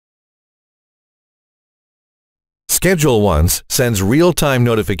ScheduleOnce sends real-time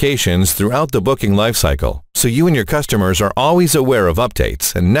notifications throughout the booking lifecycle, so you and your customers are always aware of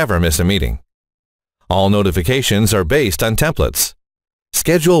updates and never miss a meeting. All notifications are based on templates.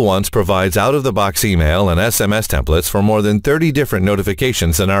 ScheduleOnce provides out-of-the-box email and SMS templates for more than 30 different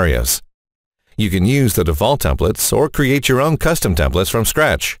notification scenarios. You can use the default templates or create your own custom templates from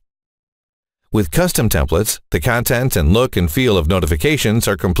scratch. With custom templates, the content and look and feel of notifications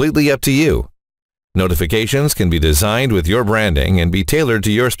are completely up to you. Notifications can be designed with your branding and be tailored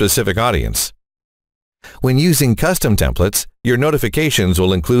to your specific audience. When using custom templates, your notifications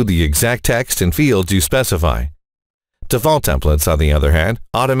will include the exact text and fields you specify. Default templates, on the other hand,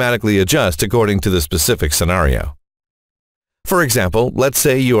 automatically adjust according to the specific scenario. For example, let's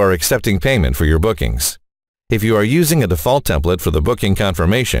say you are accepting payment for your bookings. If you are using a default template for the booking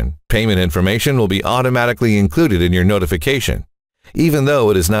confirmation, payment information will be automatically included in your notification, even though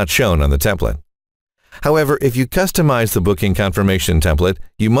it is not shown on the template. However, if you customize the booking confirmation template,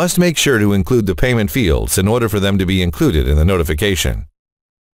 you must make sure to include the payment fields in order for them to be included in the notification.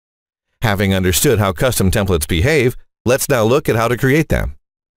 Having understood how custom templates behave, let's now look at how to create them.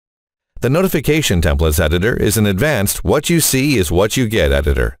 The Notification Templates Editor is an advanced "what you see is what you get"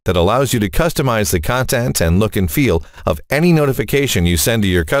 editor that allows you to customize the content and look and feel of any notification you send to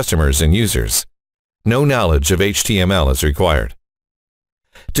your customers and users. No knowledge of HTML is required.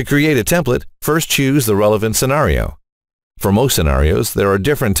 To create a template, first choose the relevant scenario. For most scenarios, there are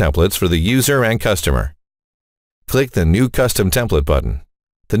different templates for the user and customer. Click the New Custom Template button.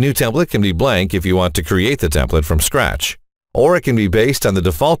 The new template can be blank if you want to create the template from scratch, or it can be based on the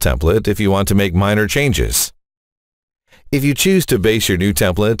default template if you want to make minor changes. If you choose to base your new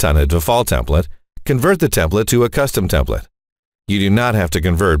template on a default template, convert the template to a custom template. You do not have to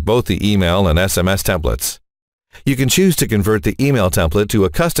convert both the email and SMS templates. You can choose to convert the email template to a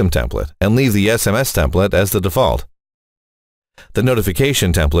custom template and leave the SMS template as the default. The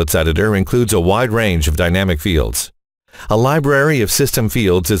Notification Templates Editor includes a wide range of dynamic fields. A library of system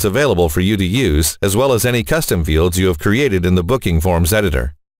fields is available for you to use, as well as any custom fields you have created in the Booking Forms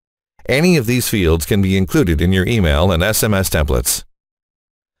editor. Any of these fields can be included in your email and SMS templates.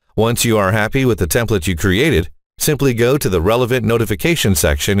 Once you are happy with the template you created, simply go to the relevant notification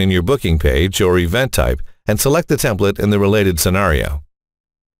section in your booking page or event type and select the template in the related scenario.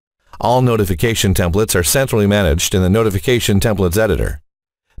 All notification templates are centrally managed in the Notification Templates Editor.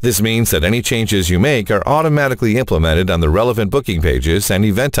 This means that any changes you make are automatically implemented on the relevant booking pages and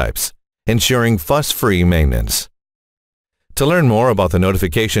event types, ensuring fuss-free maintenance. To learn more about the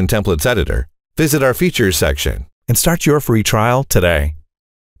Notification Templates Editor, visit our Features section and start your free trial today.